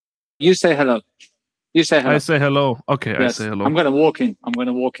You say hello. You say hello. I say hello. Okay, yes. I say hello. I'm going to walk in. I'm going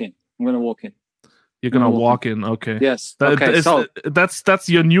to walk in. You're gonna walk in. Okay. Yes. Okay. So that's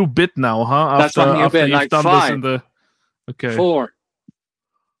your new bit now, huh? That's my new bit. You've like done 5, this in the. Okay. 4.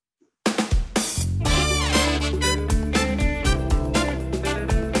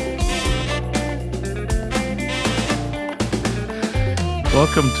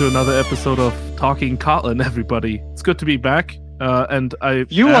 Welcome to another episode of Talking Kotlin, everybody. It's good to be back.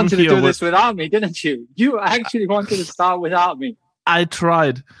 You wanted to do this without me, didn't you? You actually wanted to start without me. I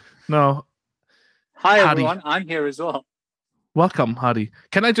tried. No. Hi, Hadi. everyone. I'm here as well. Welcome, Hadi.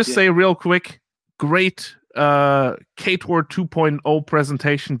 Can I just say real quick, great KTOR 2.0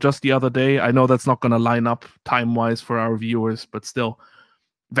 presentation just the other day. I know that's not going to line up time-wise for our viewers, but still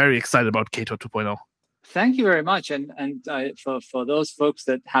very excited about KTOR 2.0. Thank you very much. And for those folks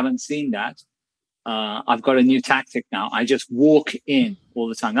that haven't seen that, I've got a new tactic now. I just walk in all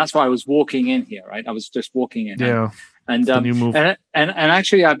the time. That's why I was walking in here, right? I was just walking in. Yeah. And new move. And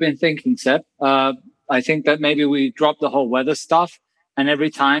actually, I've been thinking, Seb, I think that maybe we drop the whole weather stuff, and every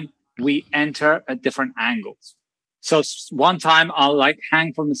time we enter at different angles. So one time I'll like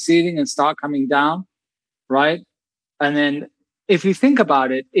hang from the ceiling and start coming down, right? And then if you think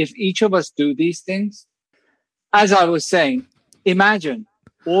about it, if each of us do these things, as I was saying, imagine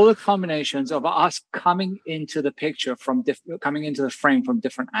all the combinations of us coming into the picture coming into the frame from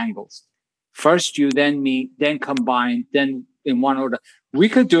different angles. First you, then me, then combine, then in one order. We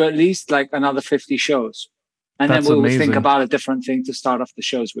could do at least like another 50 shows. And That's then we amazing. will think about a different thing to start off the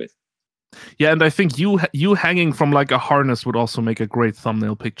shows with. Yeah, and I think you hanging from like a harness would also make a great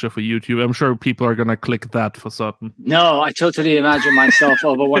thumbnail picture for YouTube. I'm sure people are going to click that for certain. No, I totally imagine myself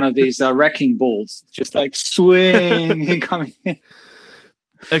over one of these wrecking balls, just like swinging coming in.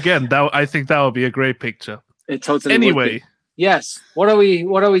 Again, I think that would be a great picture. It totally Anyway. would be. Yes. What are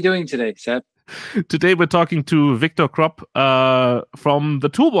we doing today, Seb? Today we're talking to Victor Kropp from the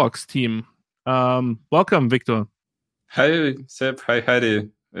Toolbox team. Welcome, Victor. Hi, Seb. Hi, Heidi.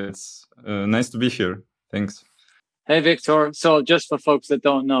 It's nice to be here. Thanks. Hey, Victor. So just for folks that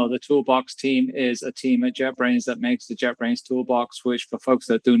don't know, the Toolbox team is a team at JetBrains that makes the JetBrains Toolbox, which for folks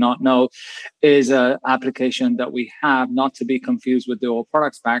that do not know is an application that we have, not to be confused with the All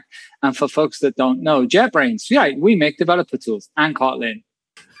Products Pack. And for folks that don't know, JetBrains, yeah, we make developer tools and Kotlin.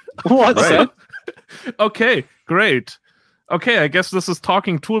 What's Right. it? Okay, great. Okay, I guess this is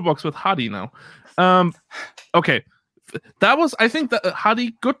Talking Toolbox with Hadi now. Okay. I think that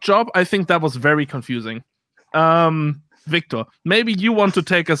Hadi, good job. I think that was very confusing. Victor, maybe you want to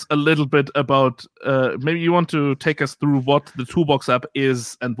take us a little bit about, maybe you want to take us through what the Toolbox app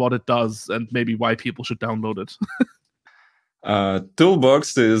is and what it does and maybe why people should download it.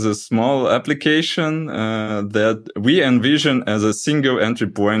 Toolbox is a small application that we envision as a single entry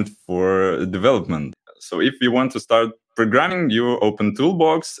point for development. So if you want to start programming, you open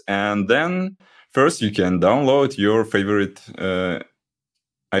Toolbox, and then first you can download your favorite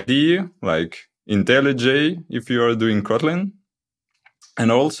IDE, like IntelliJ if you are doing Kotlin.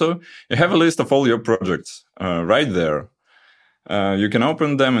 And also you have a list of all your projects right there. You can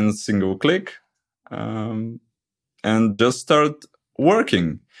open them in a single click and just start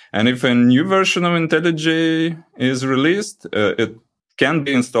working. And if a new version of IntelliJ is released, it can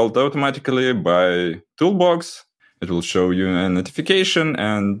be installed automatically by Toolbox. It will show you a notification,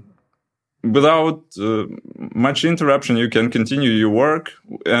 and without much interruption, you can continue your work,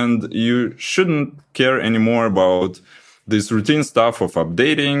 and you shouldn't care anymore about this routine stuff of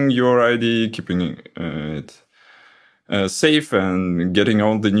updating your IDE, keeping it safe, and getting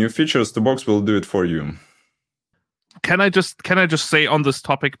all the new features. Toolbox will do it for you. Can I just say on this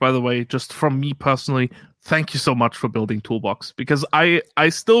topic, by the way, just from me personally, thank you so much for building Toolbox, because I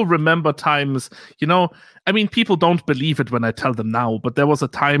still remember times, I mean, people don't believe it when I tell them now, but there was a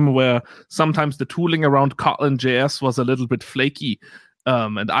time where sometimes the tooling around Kotlin JS was a little bit flaky.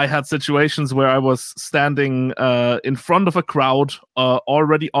 And I had situations where I was standing in front of a crowd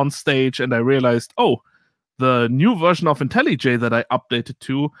already on stage, and I realized, the new version of IntelliJ that I updated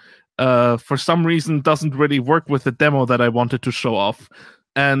to for some reason doesn't really work with the demo that I wanted to show off.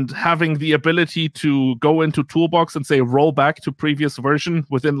 And having the ability to go into Toolbox and say roll back to previous version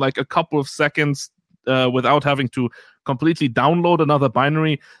within like a couple of seconds without having to completely download another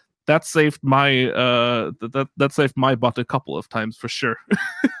binary, that saved my that saved my butt a couple of times for sure.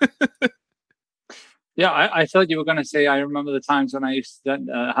 Yeah, I thought you were going to say, I remember the times when I used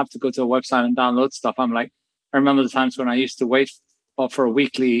to have to go to a website and download stuff. I'm like, I remember the times when I used to wait for a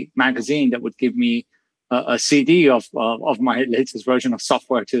weekly magazine that would give me a CD of my latest version of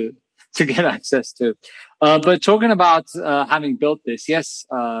software to to get access to. But talking about having built this, yes,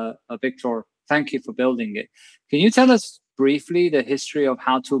 Victor, thank you for building it. Can you tell us briefly the history of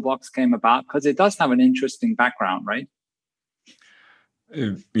how Toolbox came about? Because it does have an interesting background, right?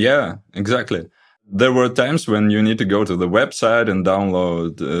 Yeah, exactly. There were times when you need to go to the website and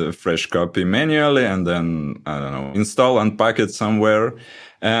download a fresh copy manually and then, I don't know, install, unpack it somewhere.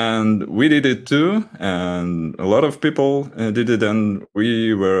 And we did it too. And a lot of people did it, and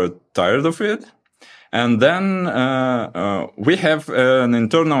we were tired of it. And then we have an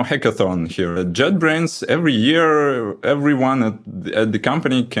internal hackathon here at JetBrains. Every year, everyone at the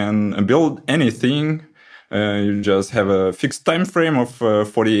company can build anything. You just have a fixed time frame of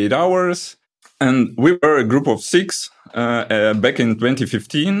 48 hours. And we were a group of 6 back in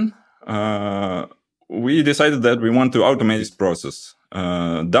 2015. We decided that we want to automate this process,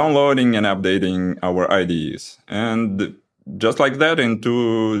 downloading and updating our IDEs. And just like that, in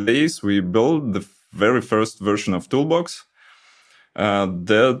 2 days, we built the very first version of Toolbox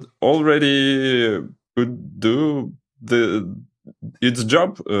that already could do its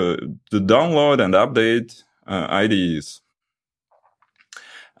job to download and update IDEs.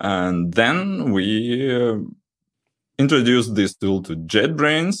 And then we introduced this tool to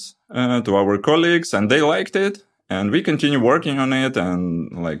JetBrains, to our colleagues, and they liked it. And we continue working on it.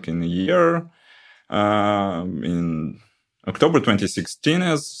 And like in a year, in October 2016,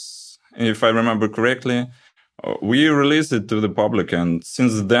 if I remember correctly, we released it to the public. And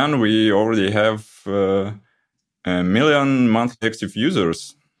since then, we already have 1 million monthly active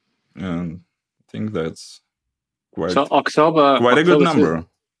users. And I think that's quite a good number.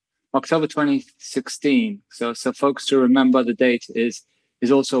 October 2016. So folks to remember the date is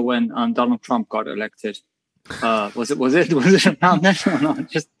also when Donald Trump got elected. Was it around then or not?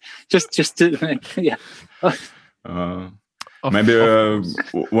 Just to yeah. Maybe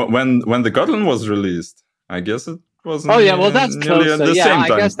when the Kotlin was released, I guess it was. Oh yeah, well that's closer. At the Yeah, same I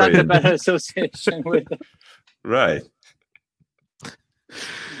time guess that's a frame. better association with it. Right.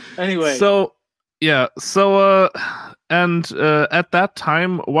 Anyway. So at that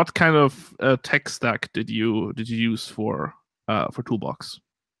time, what kind of tech stack did you use for Toolbox?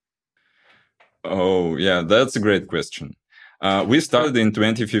 Oh yeah, that's a great question. We started in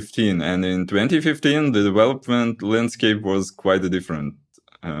 2015, and in 2015 the development landscape was quite different.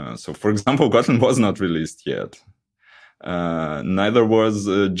 So, for example, Kotlin was not released yet. Neither was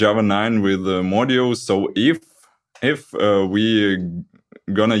Java 9 with modules. So if we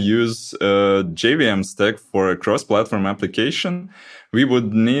gonna use a JVM stack for a cross-platform application, we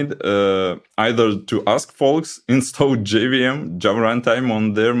would need either to ask folks install JVM, Java Runtime,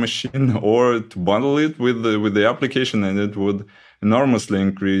 on their machine, or to bundle it with the application, and it would enormously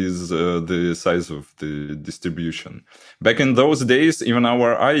increase the size of the distribution. Back in those days, even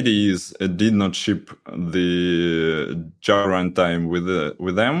our IDEs did not ship the Java Runtime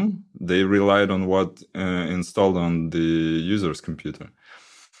with them. They relied on what installed on the user's computer.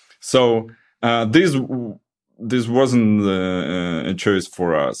 So this wasn't a choice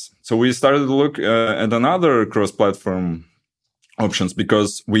for us. So we started to look at another cross-platform options,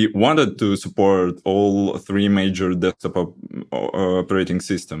 because we wanted to support all 3 major desktop operating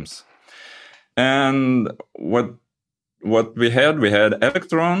systems. And what we had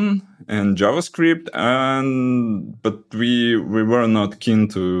Electron and JavaScript, but we were not keen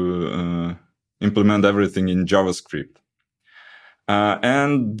to implement everything in JavaScript.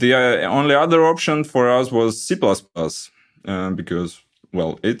 And the only other option for us was C++, because,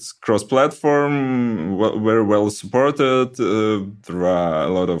 well, it's cross-platform, very well supported. There are a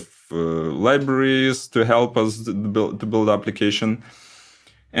lot of libraries to help us to build application.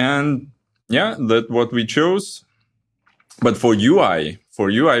 And yeah, that's what we chose. But for UI,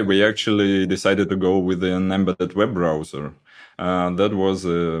 we actually decided to go with an embedded web browser. That was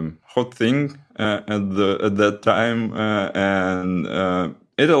a hot thing at that time, and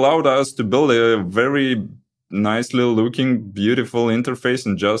it allowed us to build a very nicely looking, beautiful interface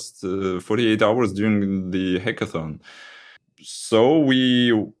in just 48 hours during the hackathon. So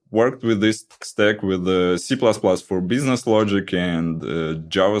we worked with this stack with C++ for business logic and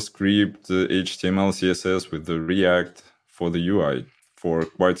JavaScript, HTML, CSS with the React for the UI for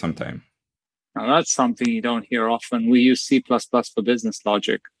quite some time. Now that's something you don't hear often. We use C++ for business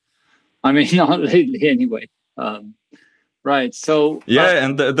logic. I mean, not lately anyway. Right. So yeah,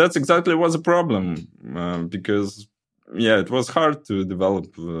 and that's exactly what's the problem, because it was hard to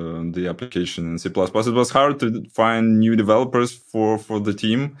develop the application in C++. It was hard to find new developers for the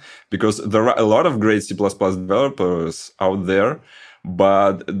team, because there are a lot of great C++ developers out there,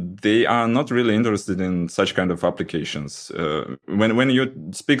 but they are not really interested in such kind of applications. When you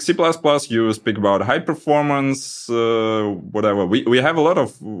speak C++, you speak about high performance, whatever. We have a lot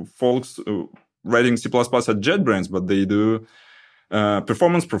of folks writing C++ at JetBrains, but they do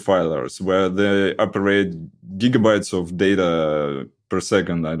performance profilers where they operate gigabytes of data per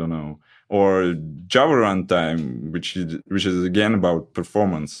second, I don't know, or Java runtime, which is again about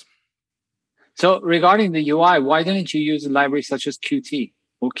performance. So regarding the UI, why didn't you use a library such as Qt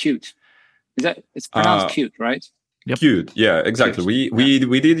or Qt? It's pronounced Qt, right? Yep. Qt, yeah, exactly. Qt,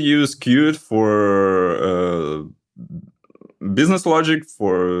 we did use Qt for business logic,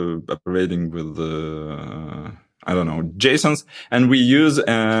 for operating with I don't know, JSONs, and we use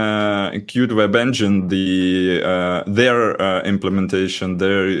Qt Web Engine, their implementation,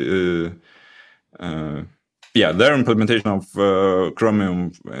 their implementation of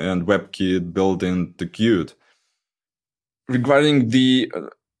Chromium and WebKit built into Qt. Regarding the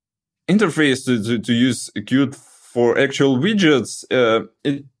interface to use Qt for actual widgets,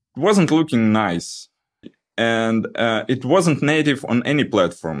 it wasn't looking nice. And it wasn't native on any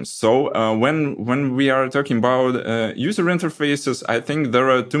platform. So when we are talking about user interfaces, I think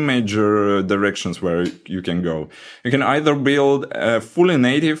there are two major directions where you can go. You can either build a fully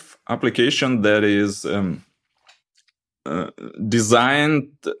native application that is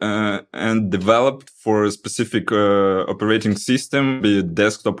designed and developed for a specific operating system, be it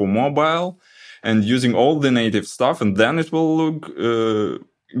desktop or mobile, and using all the native stuff, and then it will look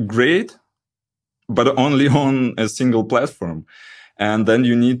great, but only on a single platform. And then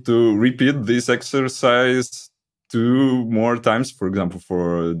you need to repeat this exercise 2 more times, for example,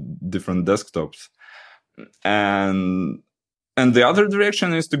 for different desktops. And the other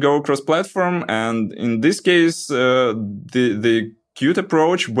direction is to go cross-platform. And in this case, the Qt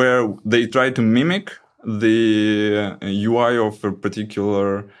approach, where they try to mimic the UI of a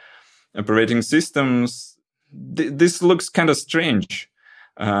particular operating systems, this looks kind of strange.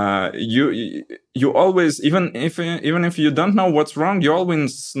 You always, even if you don't know what's wrong, you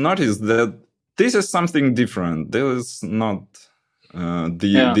always notice that this is something different. This is not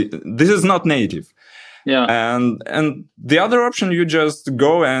this is not native. Yeah. And the other option, you just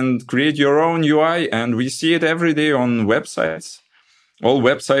go and create your own UI, and we see it every day on websites. All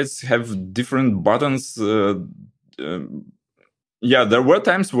websites have different buttons. There were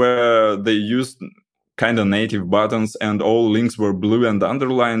times where they used kind of native buttons and all links were blue and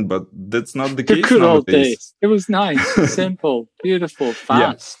underlined, but that's not the case good nowadays. Old days. It was nice, simple, beautiful,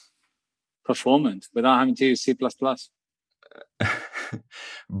 fast, performant without having to use C++.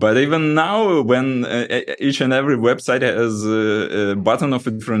 But even now, when each and every website has a button of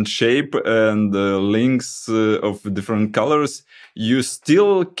a different shape and links of different colors, you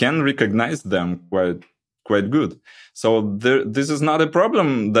still can recognize them quite good. So this is not a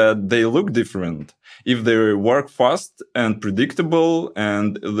problem that they look different. If they work fast and predictable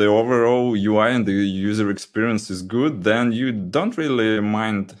and the overall UI and the user experience is good, then you don't really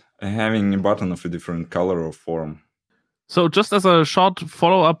mind having a button of a different color or form. So just as a short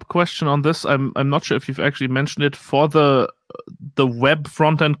follow-up question on this, I'm not sure if you've actually mentioned it, for the web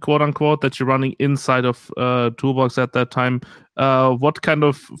front-end, quote-unquote, that you're running inside of Toolbox at that time, what kind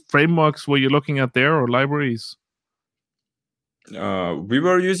of frameworks were you looking at there, or libraries? We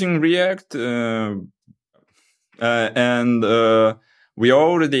were using React, and we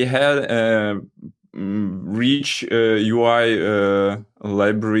already had a rich UI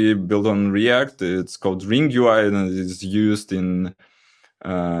library built on React. It's called Ring UI, and it is used in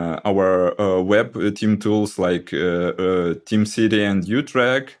our web team tools like TeamCity and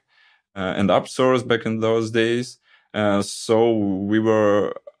UTrack and AppSource back in those days. So we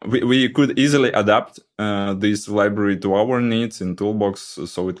could easily adapt this library to our needs in Toolbox,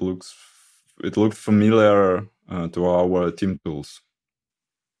 so it looked familiar to our team tools.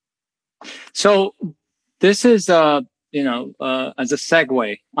 So this is as a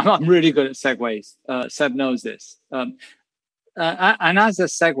segue. I'm really good at segues. Seb knows this. And as a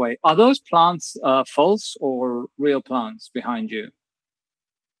segue, are those plants false or real plants behind you?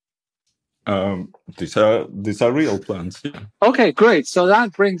 These are real plants. Yeah. Okay, great. So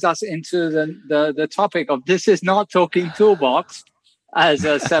that brings us into the topic of This Is Not Talking Toolbox, as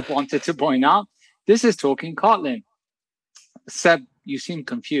Seb wanted to point out. This is Talking Kotlin. Seb, you seem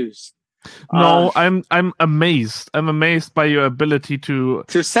confused. No, I'm amazed. I'm amazed by your ability to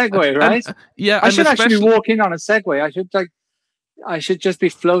segue, right? I should actually walk in on a Segway. I should just be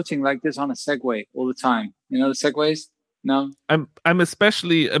floating like this on a Segway all the time. You know the Segways? No. I'm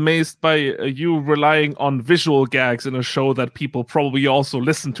especially amazed by you relying on visual gags in a show that people probably also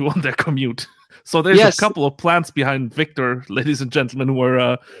listen to on their commute. So there's Yes. a couple of plants behind Victor, ladies and gentlemen, who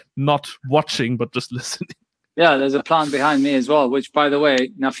are not watching but just listening. Yeah, there's a plant behind me as well, which, by the way,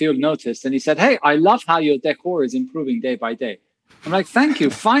 Nafil noticed. And he said, hey, I love how your decor is improving day by day. I'm like, thank you.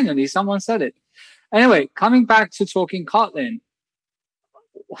 Finally, someone said it. Anyway, coming back to talking Kotlin,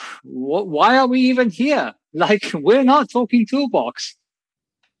 why are we even here? Like, we're not talking Toolbox.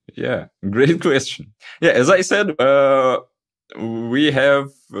 Yeah, great question. Yeah, as I said, we have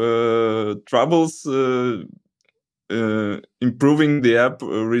troubles improving the app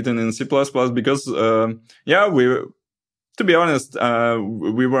written in C++ because, to be honest,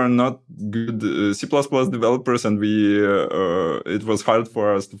 we were not good C++ developers, and it was hard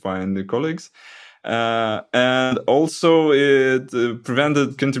for us to find the colleagues. And also it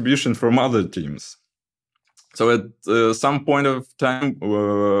prevented contribution from other teams. So at some point of time,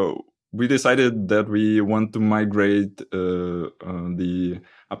 we decided that we want to migrate the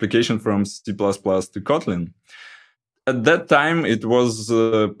application from C++ to Kotlin. At that time, it was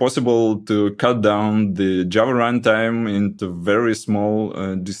possible to cut down the Java runtime into very small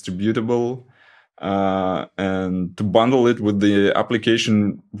distributable and to bundle it with the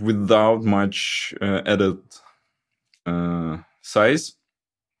application without much added size.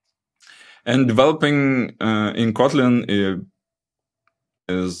 And developing in Kotlin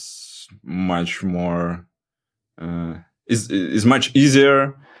is much more is much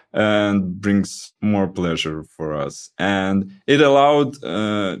easier and brings more pleasure for us. And it allowed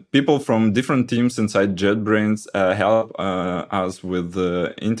people from different teams inside JetBrains help us with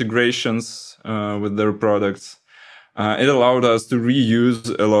integrations with their products. It allowed us to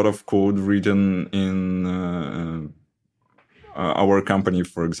reuse a lot of code written in our company,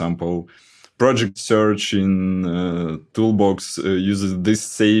 for example. Project Search in Toolbox uses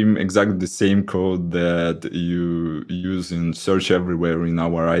exactly the same code that you use in Search Everywhere in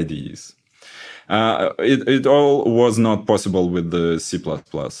our IDEs. It all was not possible with the C++.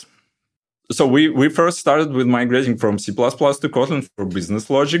 So we first started with migrating from C++ to Kotlin for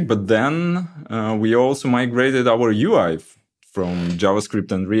business logic, but then we also migrated our UI from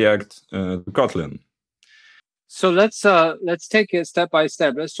JavaScript and React to Kotlin. So let's take it step by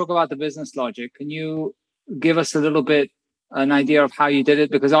step. Let's talk about the business logic. Can you give us a little bit an idea of how you did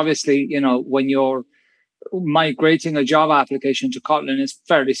it? Because obviously, when you're migrating a Java application to Kotlin, it's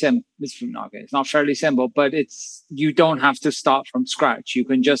fairly simple. It's not fairly simple, but you don't have to start from scratch. You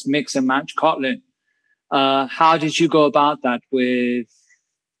can just mix and match Kotlin. How did you go about that with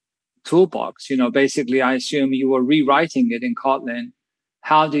Toolbox? Basically, I assume you were rewriting it in Kotlin.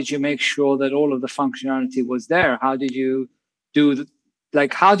 How did you make sure that all of the functionality was there? How did you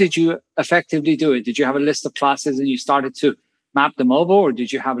how did you effectively do it? Did you have a list of classes and you started to map them over, or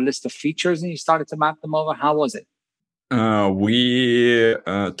did you have a list of features and you started to map them over? How was it? We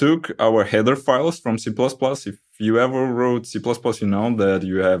took our header files from C++. If you ever wrote C++, you know that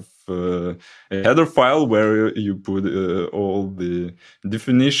you have a header file where you put all the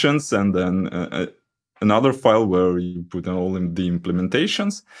definitions, and then another file where you put all in the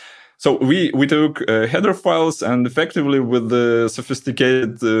implementations. So we took header files, and effectively with the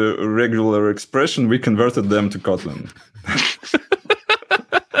sophisticated regular expression, we converted them to Kotlin.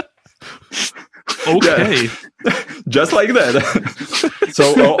 Okay. Just like that.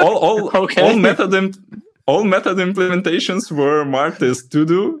 So all method implementations were marked as to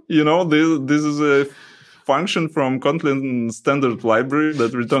do. This is a function from Kotlin standard library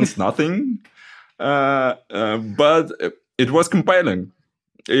that returns nothing. But it was compiling.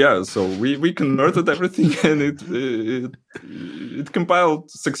 Yeah, so we converted everything, and it compiled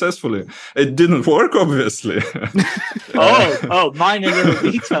successfully. It didn't work, obviously. Minor little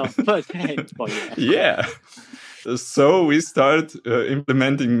detail, but hey, yeah. So we start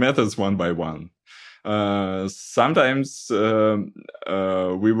implementing methods one by one. Sometimes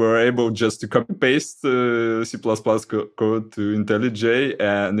we were able just to copy paste C++ code to IntelliJ,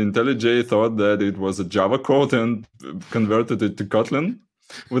 and IntelliJ thought that it was a Java code and converted it to Kotlin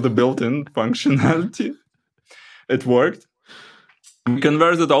with a built-in functionality. It worked. We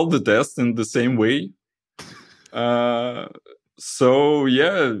converted all the tests in the same way. So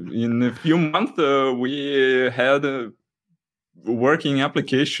yeah, in a few months we had a working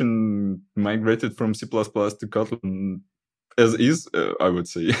application migrated from C++ to Kotlin as is, I would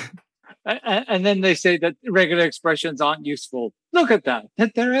say. And then they say that regular expressions aren't useful. Look at that.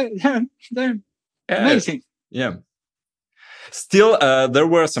 They're amazing. Yeah. Still, there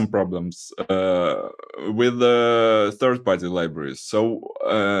were some problems with the third-party libraries. So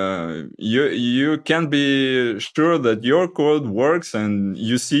you can be sure that your code works, and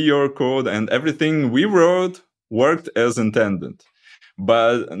you see your code, and everything we wrote worked as intended.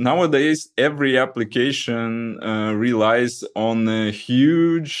 But nowadays, every application relies on a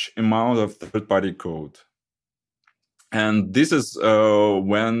huge amount of third-party code. And this is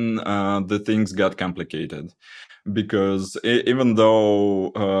when the things got complicated. Because even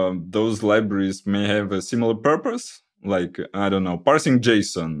though those libraries may have a similar purpose, like, I don't know, parsing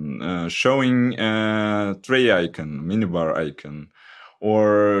JSON, showing a tray icon, minibar icon,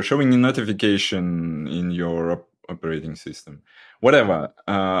 or showing a notification in your operating system, whatever.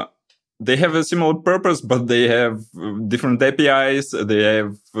 They have a similar purpose, but they have different APIs, they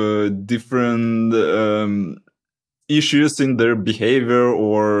have different issues in their behavior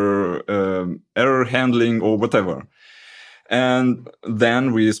or error handling or whatever. And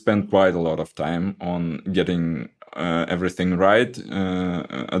then we spent quite a lot of time on getting everything right,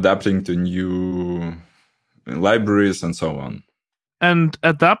 adapting to new libraries and so on. And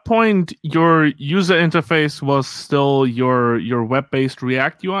at that point, your user interface was still your web-based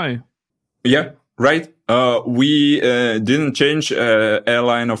React UI? Yeah, right. We didn't change a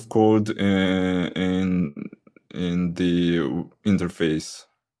line of code in the interface.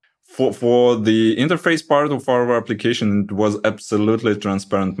 For the interface part of our application, it was absolutely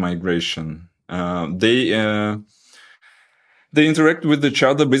transparent migration. They interact with each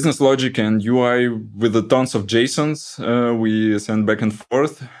other, business logic and UI, with the tons of JSONs we send back and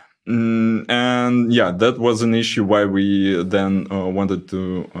forth. And yeah, that was an issue why we then wanted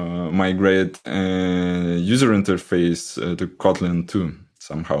to migrate user interface to Kotlin 2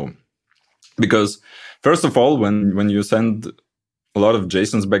 somehow. Because first of all, when you send a lot of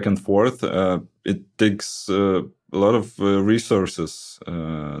JSONs back and forth, it takes a lot of resources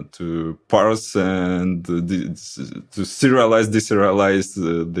to parse and to serialize,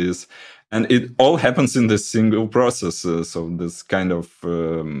 deserialize this. And it all happens in this single process. So this kind of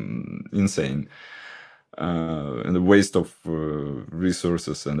insane. And the waste of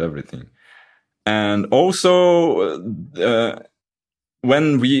resources and everything. And also,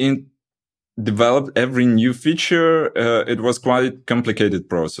 when we developed every new feature, it was quite a complicated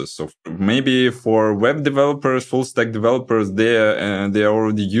process. So maybe for web developers, full stack developers, they are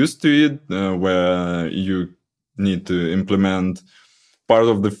already used to it, where you need to implement part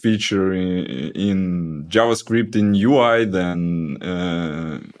of the feature in JavaScript in UI, then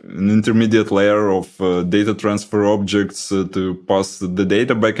an intermediate layer of data transfer objects to pass the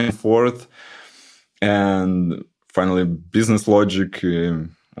data back and forth, and finally business logic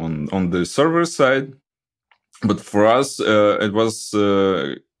on the server side. But for us, it was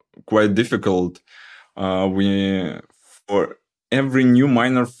quite difficult. For every new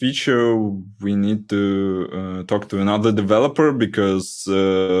minor feature, we need to talk to another developer, because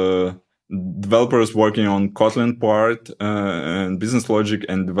developers working on Kotlin part and business logic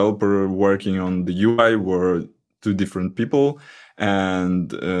and developer working on the UI were two different people,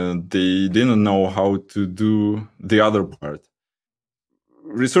 and they didn't know how to do the other part.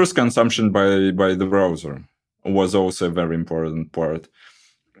 Resource consumption by the browser was also a very important part.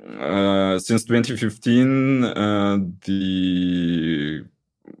 Since 2015, the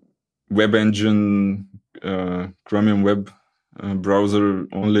web engine, Chromium web browser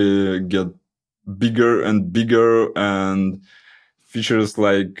only get bigger and bigger, and features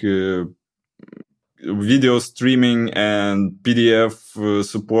like video streaming and PDF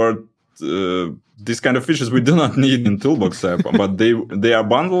support, these kind of features we do not need in Toolbox app, but they are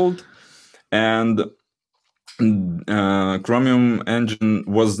bundled. And Chromium engine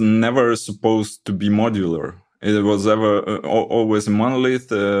was never supposed to be modular. It was always a monolith,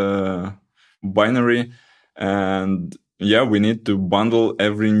 binary. And yeah, we need to bundle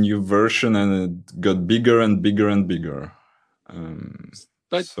every new version, and it got bigger and bigger and bigger.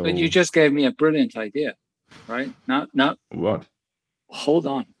 But you just gave me a brilliant idea, right? Now, what? Hold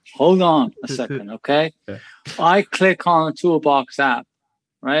on a second, okay? Yeah. I click on the Toolbox app,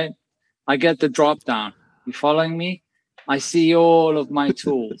 right? I get the drop down. You following me? I see all of my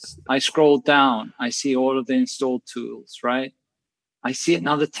tools. I scroll down. I see all of the installed tools, right? I see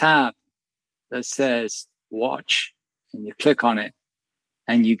another tab that says watch, and you click on it,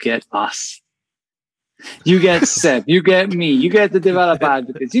 and you get us. You get Seb, you get me, you get the developer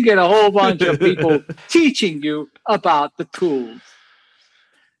advocates, you get a whole bunch of people teaching you about the tools.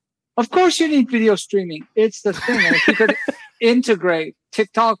 Of course you need video streaming. It's the thing. And if you could integrate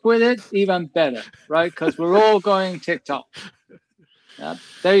TikTok with it, even better, right? Because we're all going TikTok. Yeah,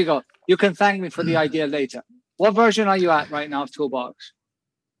 there you go. You can thank me for the idea later. What version are you at right now of Toolbox?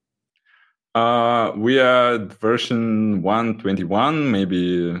 We are at version 121,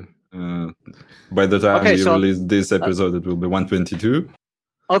 maybe by the time release this episode, it will be 122.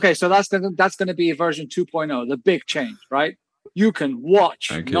 Okay, so that's going to be version 2.0, the big change, right? You can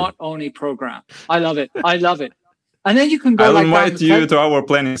watch, Okay. not only program. I love it. I love it. And then you can go I'll like invite you to our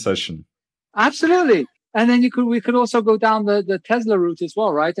planning session. Absolutely. And then we could also go down the Tesla route as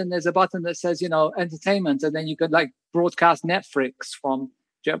well, right? And there's a button that says, entertainment, and then you could like broadcast Netflix from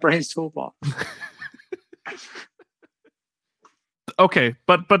JetBrains Toolbox. Okay,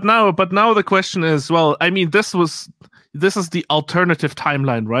 but now the question is, well, I mean, this is the alternative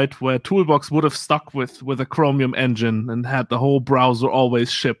timeline, right? Where Toolbox would have stuck with a Chromium engine and had the whole browser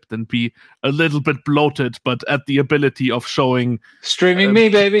always shipped and be a little bit bloated, but at the ability of showing streaming me,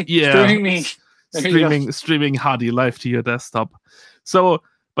 baby. Yeah, streaming me. streaming Hardy live to your desktop. So,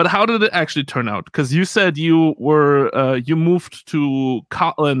 but how did it actually turn out? Because you said you moved to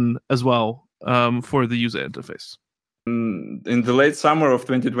Kotlin as well for the user interface. In the late summer of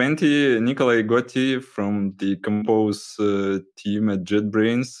 2020, Nikolai Gotti from the Compose team at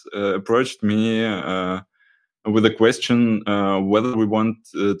JetBrains approached me with a question whether we want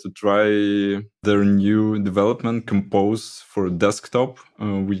to try their new development, Compose for desktop,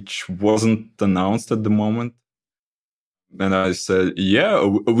 which wasn't announced at the moment. And I said, yeah,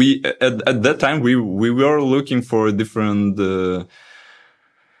 we at that time we were looking for a different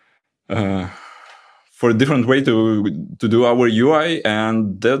way to do our UI,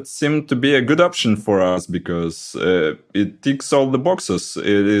 and that seemed to be a good option for us because it ticks all the boxes.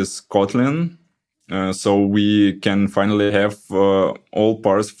 It is Kotlin, so we can finally have all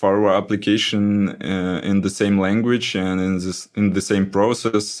parts of our application in the same language and in the same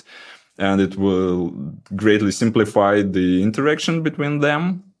process, and it will greatly simplify the interaction between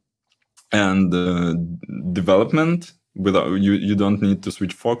them and development. Without you don't need to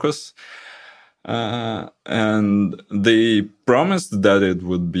switch focus. And they promised that it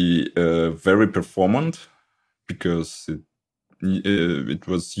would be very performant because it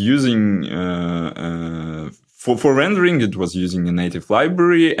was using for rendering it was using a native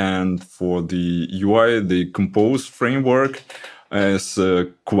library, and for the UI the Compose framework is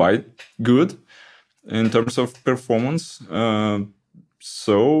quite good in terms of performance.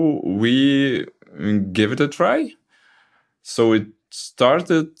 So we gave it a try. So it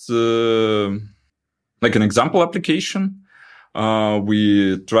started like an example application.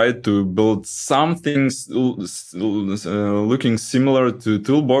 We tried to build some things looking similar to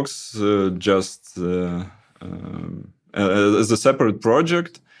Toolbox, just as a separate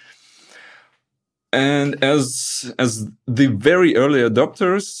project. And as the very early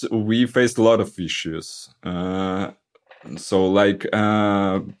adopters, we faced a lot of issues. So like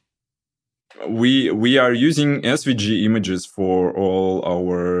we are using SVG images for all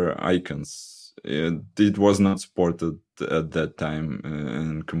our icons. It was not supported at that time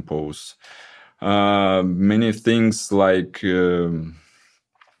in Compose. Many things like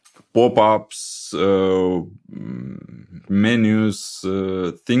pop-ups, menus,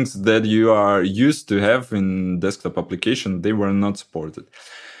 things that you are used to have in desktop application, they were not supported.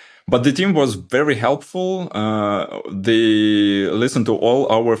 But the team was very helpful. They listened to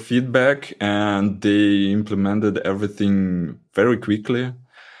all our feedback and they implemented everything very quickly.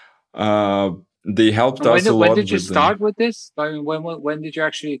 They helped us a lot. When did you start with this? I mean, when did you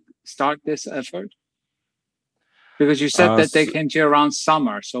actually start this effort? Because you said that they came to you around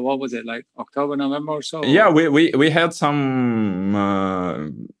summer. So what was it, like October, November or so? Yeah, we had some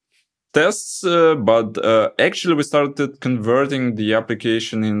tests, but actually we started converting the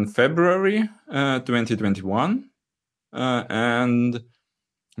application in February 2021. And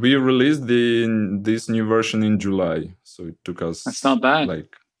we released this new version in July. So it took us... That's not bad.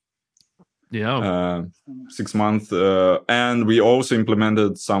 6 months. And we also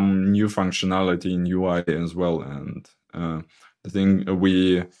implemented some new functionality in UI as well. And I think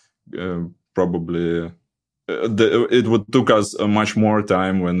we probably... it would took us much more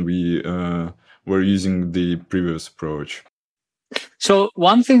time when we were using the previous approach. So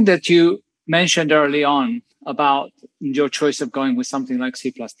one thing that you mentioned early on about your choice of going with something like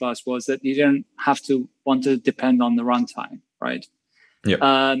C++ was that you didn't have to want to depend on the runtime, right?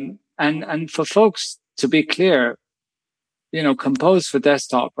 Yeah. And for folks, to be clear, Compose for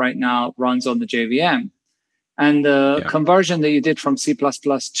desktop right now runs on the JVM. And the conversion that you did from C++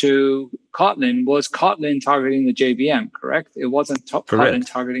 to Kotlin was Kotlin targeting the JVM, correct? It wasn't Kotlin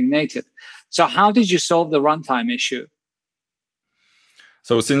targeting native. So how did you solve the runtime issue?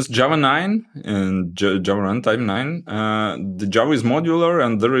 So since Java 9 and Java Runtime 9, the Java is modular,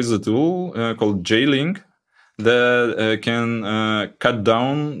 and there is a tool called JLink that can cut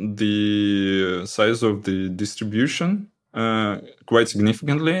down the size of the distribution quite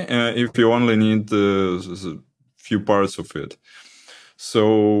significantly if you only need a few parts of it.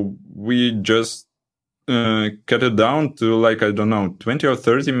 So we just cut it down to like, I don't know, 20 or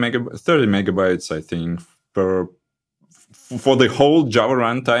 30 megabytes, I think, for the whole Java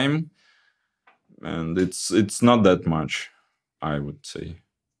runtime. And it's not that much, I would say.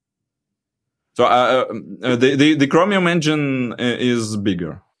 So the Chromium engine is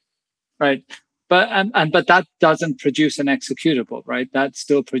bigger. Right. But that doesn't produce an executable, right? That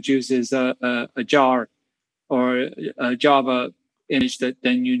still produces a jar or a Java image that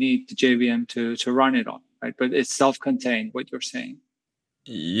then you need the JVM to run it on, right? But it's self-contained, what you're saying.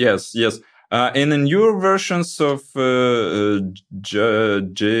 Yes. In the newer versions of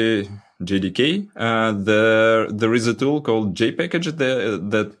JDK, there is a tool called JPackage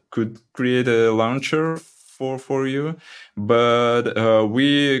that could create a launcher for you. But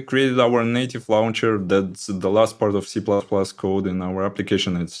we created our native launcher. That's the last part of C++ code in our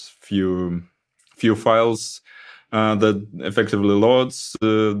application. It's few files that effectively loads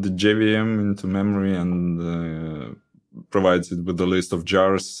the JVM into memory and provides it with a list of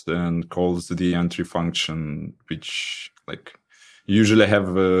jars and calls the entry function, which like usually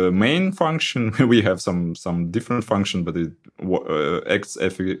have a main function. We have some different function, but it acts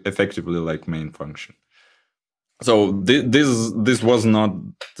effectively like main function. So this was not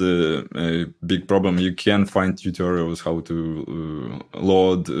a big problem. You can find tutorials how to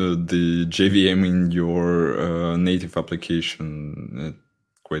load the JVM in your native application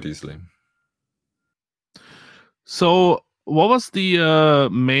quite easily. So, what was the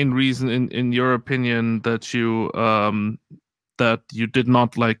main reason, in your opinion, that you did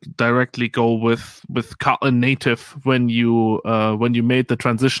not like directly go with Kotlin native when you made the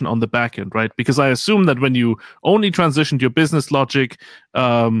transition on the back end, right? Because I assume that when you only transitioned your business logic,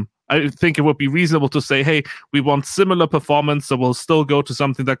 I think it would be reasonable to say, hey, we want similar performance, so we'll still go to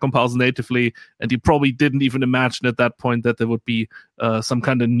something that compiles natively. And you probably didn't even imagine at that point that there would be some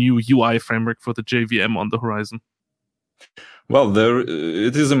kind of new UI framework for the JVM on the horizon. Well,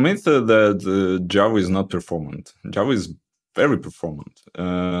 it is a myth that Java is not performant. Java is very performant.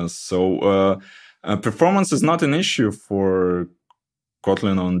 So performance is not an issue for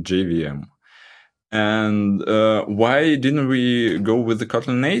Kotlin on JVM. And why didn't we go with the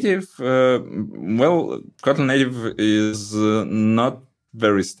Kotlin native? Well, Kotlin native is not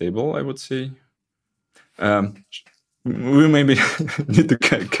very stable, I would say. We maybe need to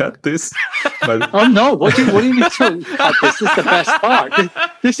cut this. But oh no! What do you need to cut? This is the best part.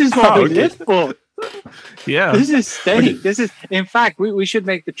 This is what we live for. Yeah, this is staying. This is, in fact, we should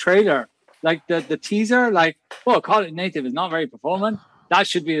make the trailer like the teaser. Like, well, Kotlin native is not very performant. That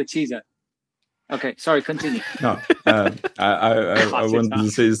should be the teaser. Okay, sorry. Continue. No, I wanted to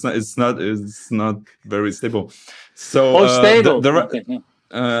say it's not very stable. So stable.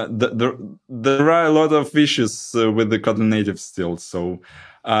 There are a lot of issues with the Kotlin native still. So,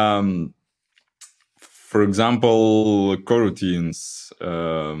 for example, coroutines,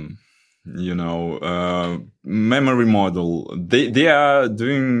 memory model. They are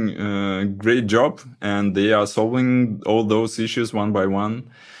doing a great job and they are solving all those issues one by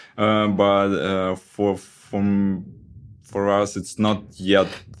one. But for us, it's not yet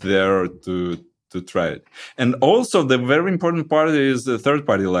there to try it. And also, the very important part is the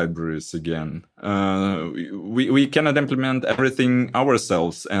third-party libraries again. We cannot implement everything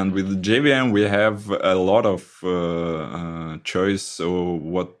ourselves. And with JVM, we have a lot of choice of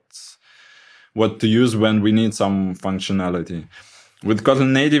what to use when we need some functionality. With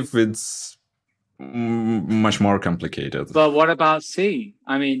Kotlin native, it's much more complicated. But what about C?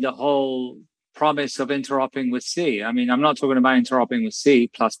 I mean, the whole promise of interoperating with C. I mean, I'm not talking about interoperating with C++,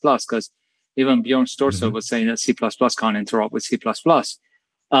 because even Bjorn Storsø was saying that C++ can't interop with C++.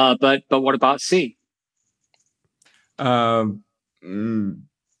 But what about C?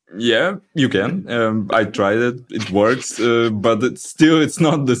 Yeah, you can. I tried it. It works, but it's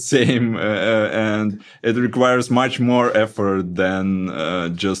not the same, and it requires much more effort than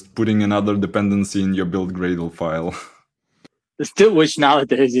just putting another dependency in your build Gradle file. Which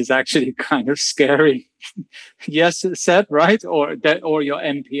nowadays is actually kind of scary. Yes, Seb, right? Or your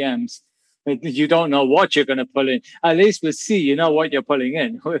NPMs. You don't know what you're going to pull in. At least with C, you know what you're pulling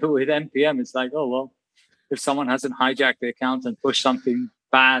in. With NPM, it's like, oh, well, if someone hasn't hijacked the account and pushed something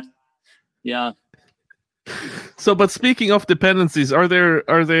bad. Yeah. So, but speaking of dependencies, are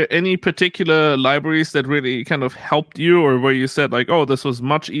there any particular libraries that really kind of helped you, or where you said like, oh, this was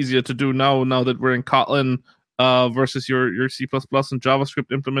much easier to do now that we're in Kotlin versus your C++ and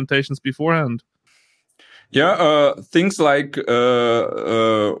JavaScript implementations beforehand? Yeah, things like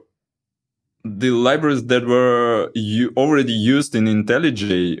the libraries that were already used in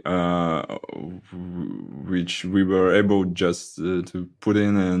IntelliJ, which we were able just to put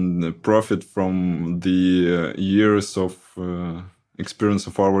in and profit from the years of experience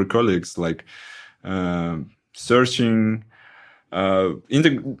of our colleagues, like searching,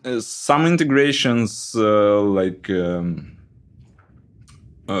 some integrations,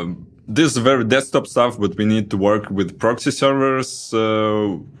 this is very desktop stuff, but we need to work with proxy servers.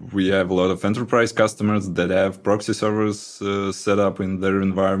 We have a lot of enterprise customers that have proxy servers set up in their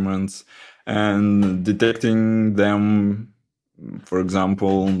environments, and detecting them, for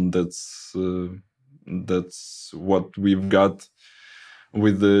example, that's what we've got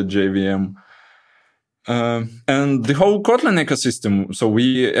with the JVM. And the whole Kotlin ecosystem. So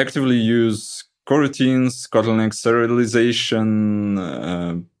we actively use coroutines, Kotlin X serialization,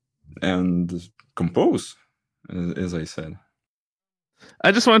 and Compose, as I said.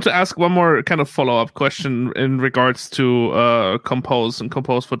 I just wanted to ask one more kind of follow-up question in regards to Compose and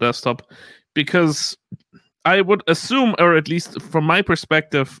Compose for desktop, because I would assume, or at least from my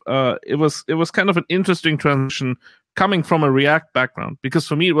perspective, it was kind of an interesting transition coming from a React background, because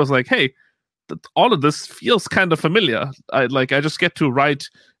for me it was like, hey, all of this feels kind of familiar. I just get to write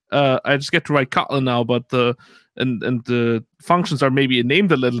Kotlin now, but the functions are maybe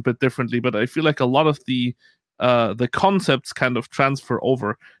named a little bit differently, but I feel like a lot of the concepts kind of transfer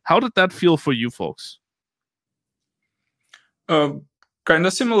over. How did that feel for you folks? Kind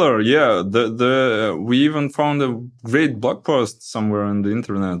of similar, yeah. We even found a great blog post somewhere on the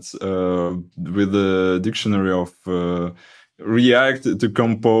internet with a dictionary of React to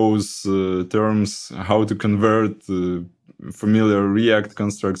Compose terms, how to convert familiar React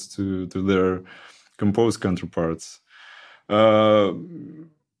constructs to their Compose counterparts. I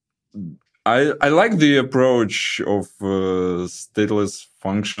like the approach of stateless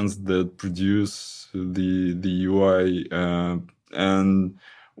functions that produce the UI, and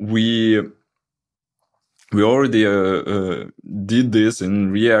we already did this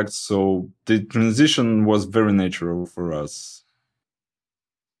in React, so the transition was very natural for us.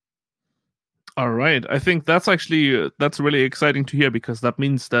 All right. I think that's really exciting to hear, because that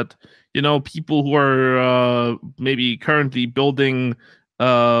means that, people who are maybe currently building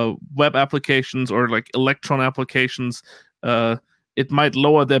web applications or like Electron applications, it might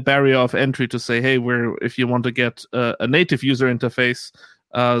lower their barrier of entry to say, hey, if you want to get a native user interface,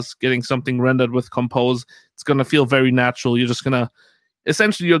 getting something rendered with Compose, it's going to feel very natural. You're going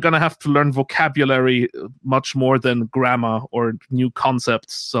to have to learn vocabulary much more than grammar or new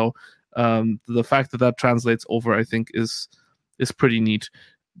concepts. So the fact that translates over, I think, is pretty neat.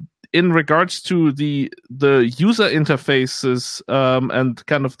 In regards to the user interfaces and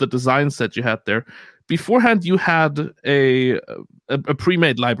kind of the designs that you had there, beforehand you had a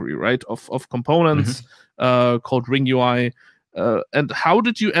pre-made library, right, of components called Ring UI. And how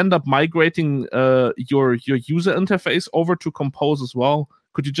did you end up migrating your user interface over to Compose as well?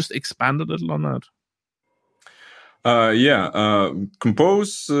 Could you just expand a little on that?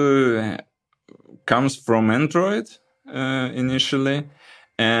 Compose comes from Android initially,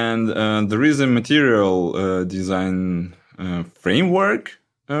 and there is a material design framework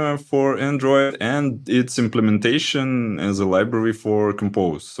for Android and its implementation as a library for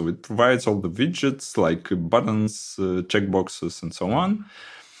Compose. So it provides all the widgets like buttons, checkboxes, and so on.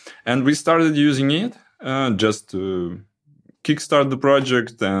 And we started using it just to kickstart the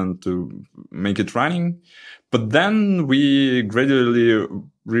project and to make it running. But then we gradually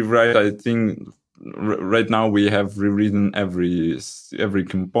rewrite. I think right now we have rewritten every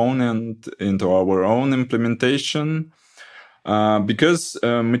component into our own implementation, because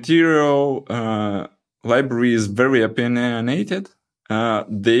material library is very opinionated.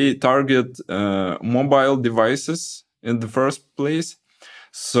 They target mobile devices in the first place.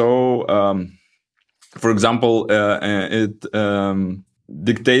 So, for example, it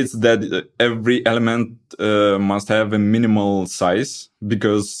dictates that every element must have a minimal size,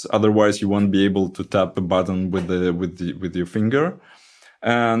 because otherwise you won't be able to tap a button with your finger.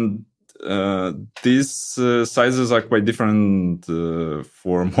 And these sizes are quite different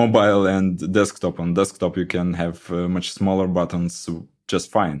for mobile and desktop. On desktop, you can have much smaller buttons just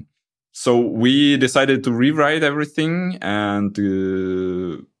fine. So we decided to rewrite everything, and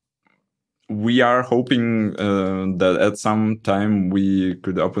we are hoping that at some time we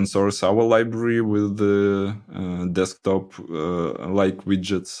could open source our library with the desktop like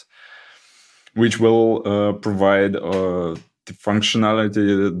widgets, which will provide the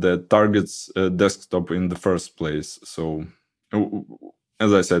functionality that targets desktop in the first place. So,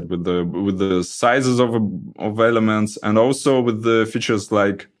 as I said, with the sizes of elements, and also with the features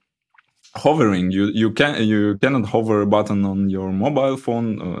like hovering. You cannot hover a button on your mobile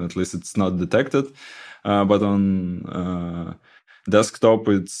phone, or at least it's not detected. But on desktop,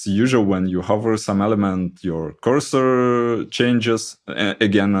 it's usual when you hover some element, your cursor changes.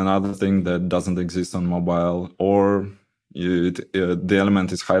 Again, another thing that doesn't exist on mobile, or the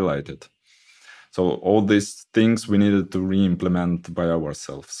element is highlighted. So all these things we needed to re-implement by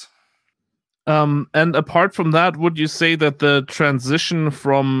ourselves. And apart from that, would you say that the transition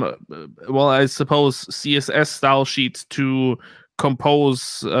from, well, I suppose CSS style sheets to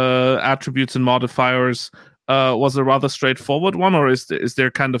compose attributes and modifiers was a rather straightforward one, or is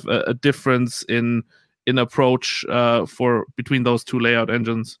there kind of a difference in approach between those two layout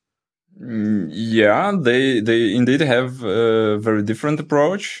engines? Yeah, they indeed have a very different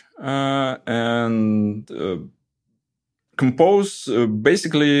approach, and Compose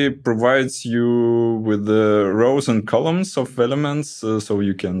basically provides you with the rows and columns of elements, so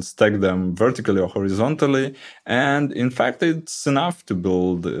you can stack them vertically or horizontally. And in fact, it's enough to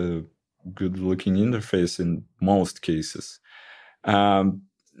build a good-looking interface in most cases. And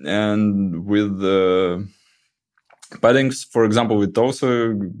with paddings, for example, it's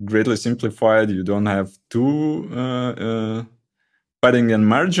also greatly simplified. You don't have two padding and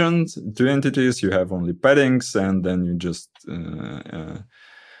margin, two entities. You have only paddings, and then you just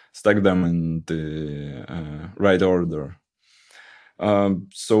stack them in the right order.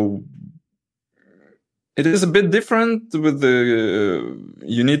 So it is a bit different with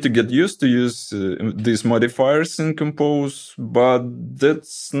you need to get used to use these modifiers in Compose, but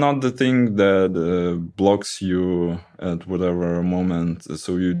that's not the thing that blocks you at whatever moment.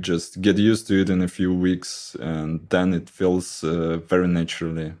 So you just get used to it in a few weeks, and then it feels very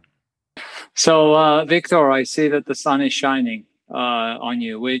naturally. So, Victor, I see that the sun is shining on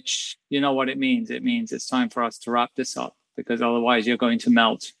you, which you know what it means. It means it's time for us to wrap this up, because otherwise you're going to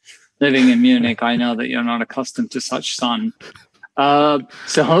melt. Living in Munich, I know that you're not accustomed to such sun.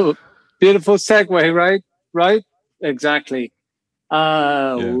 So beautiful segue, right? Right? Exactly.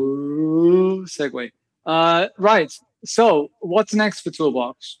 Segue. Right. So what's next for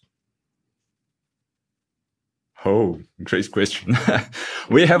Toolbox? Oh, great question.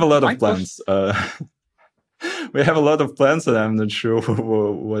 We have a lot of plans. We have a lot of plans, and I'm not sure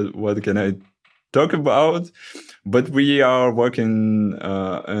what can I talk about. But we are working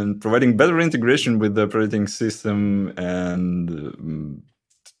and providing better integration with the operating system, and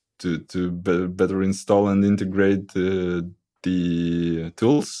to better install and integrate the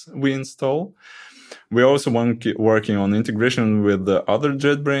tools we install. We're also working on integration with the other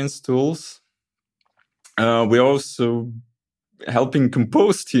JetBrains tools. We're also helping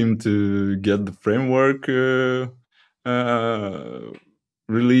Compose team to get the framework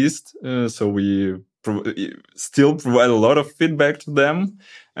released. So we still provide a lot of feedback to them,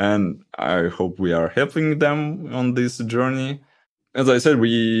 and I hope we are helping them on this journey. As I said,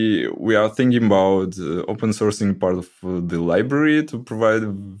 we are thinking about open sourcing part of the library to provide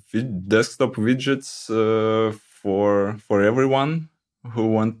desktop widgets for everyone who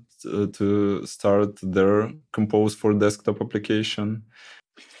wants to start their Compose for desktop application.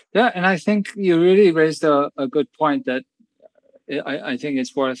 Yeah, and I think you really raised a good point that I think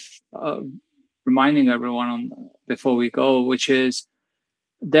it's worth reminding everyone on before we go, which is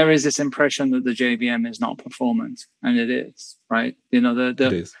there is this impression that the JVM is not performant, and it is, right? You know,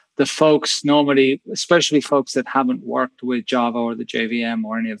 the folks normally, especially folks that haven't worked with Java or the JVM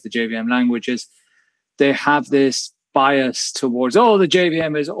or any of the JVM languages, they have this bias towards, the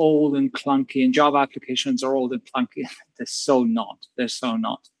JVM is old and clunky, and Java applications are old and clunky. They're so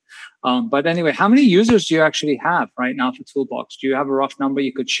not. But anyway, how many users do you actually have right now for Toolbox? Do you have a rough number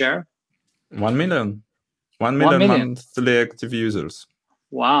you could share? 1 million. 1 million monthly active users.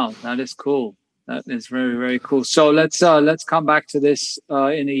 Wow, that is cool. That is very, very cool. So let's come back to this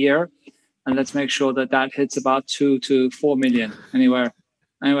in a year, and let's make sure that hits about 2 to 4 million, anywhere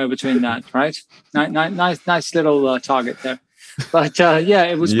between that, right? Nice little target there. But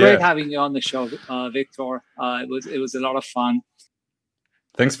it was great having you on the show, Victor. It was a lot of fun.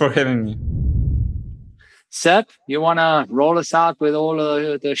 Thanks for having me. Seb, you want to roll us out with all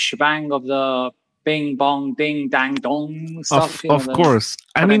the shebang of the bing, bong, ding, dang, dong stuff? Of course.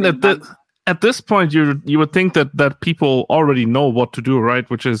 I mean, at this point, you would think that people already know what to do, right?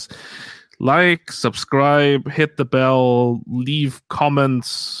 Which is like, subscribe, hit the bell, leave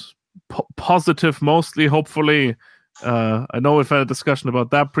comments, positive mostly, hopefully. I know we've had a discussion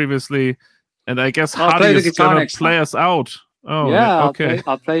about that previously. And I guess Hadi is going to play us out. Oh, yeah, okay.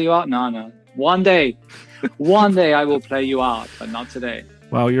 I'll play you out. No. One day I will play you out, but not today.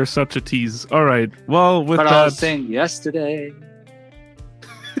 Wow, you're such a tease. All right. Well, with but that, I'll sing yesterday.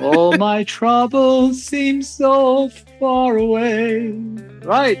 All my troubles seem so far away.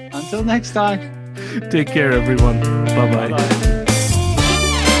 Right, until next time. Take care, everyone. Bye-bye. Bye-bye.